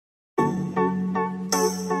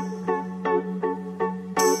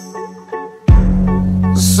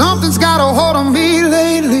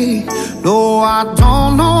No, I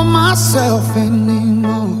don't know myself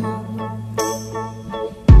anymore.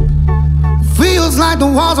 Feels like the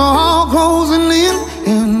walls are all closing in,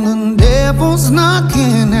 and the devil's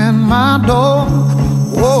knocking at my door.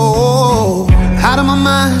 Whoa, out of my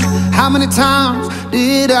mind, how many times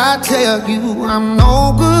did I tell you I'm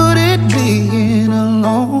no good at being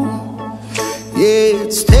alone? Yeah,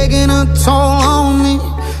 it's taking a toll on me,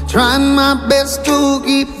 trying my best to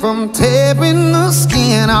keep from tearing the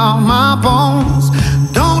skin off my bones.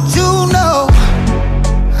 Don't you know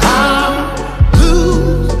I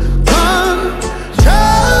lose control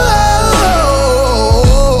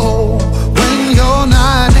when you're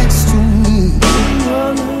not next to me?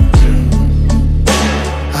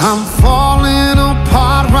 I'm falling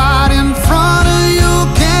apart right in front of you.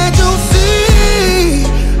 Can't you see?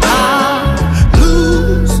 I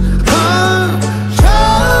lose control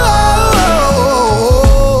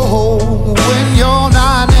when you're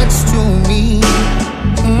not next to me.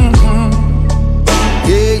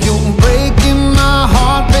 Yeah, you're breaking my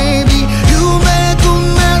heart, baby. You make a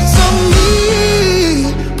mess of me.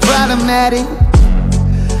 Problematic.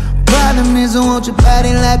 Problem is I want your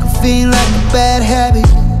body like a fiend, like a bad habit.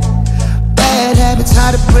 Bad habits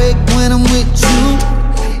hard to break when I'm with you.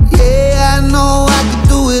 Yeah, I know I can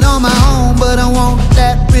do it on my own, but I want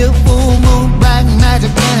that real full moon, black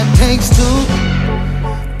magic, and it takes two.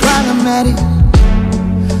 Problematic.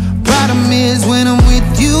 Problem is when I'm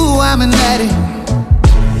with you, I'm an addict,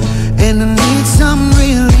 and I need some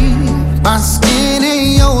relief. My skin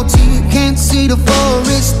and your teeth, can't see the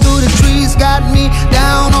forest through the trees. Got me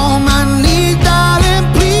down on my knees, darling,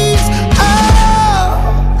 please. Oh,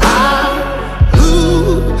 I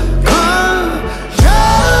lose control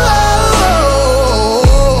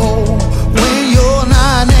when you're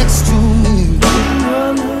not next to me.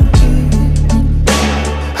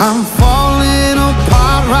 I'm falling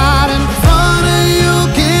apart right in front of you.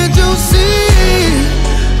 Can't you see?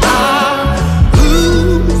 I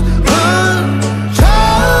lose control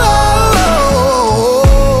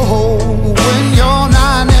when you're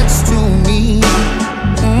not next to me.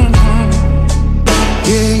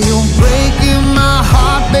 Yeah, you're breaking my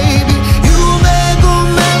heart, baby. You make a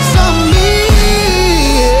mess of me.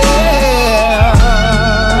 Yeah.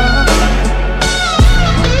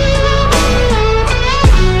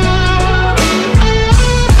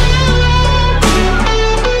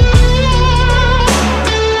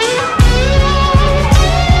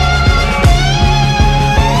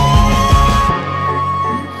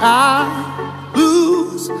 I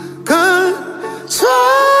lose control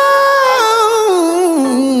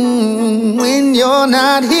when you're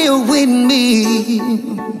not here with me.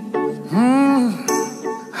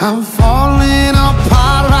 I'm falling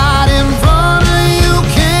apart right in front of you.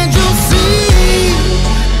 Can't you see?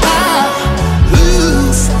 I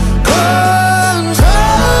lose control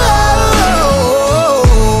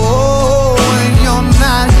when you're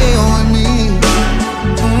not here with me.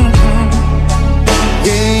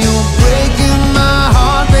 Yeah, you're breaking my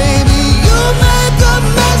heart, baby. You make a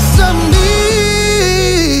mess of me.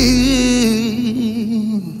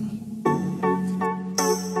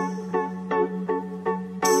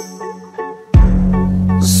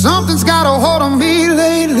 Something's got a hold on me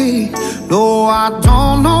lately. No, I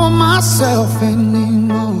don't know myself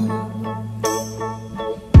anymore.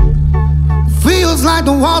 Feels like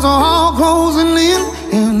the walls are all closing in,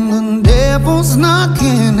 and the devil's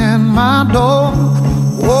knocking at my door.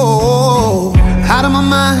 Whoa, out of my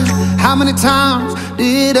mind, how many times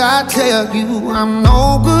did I tell you I'm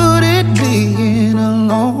no good at being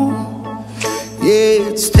alone? Yeah,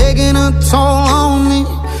 it's taking a toll on me,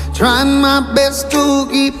 trying my best to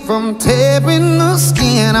keep from tearing the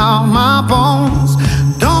skin off my bones.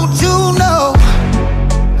 Don't you know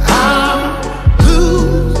I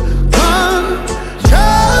lose control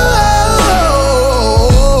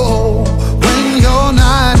when you're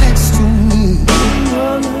not next to me?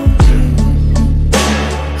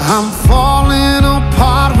 I'm falling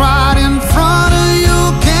apart right in front of you.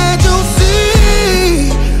 Can't you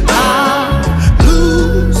see? I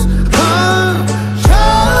lose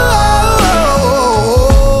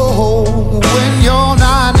control when you're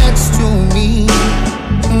not next to me.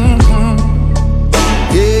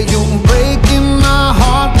 Yeah, you're breaking my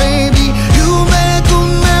heart, baby. You make a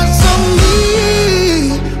mess of me.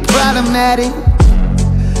 Problematic.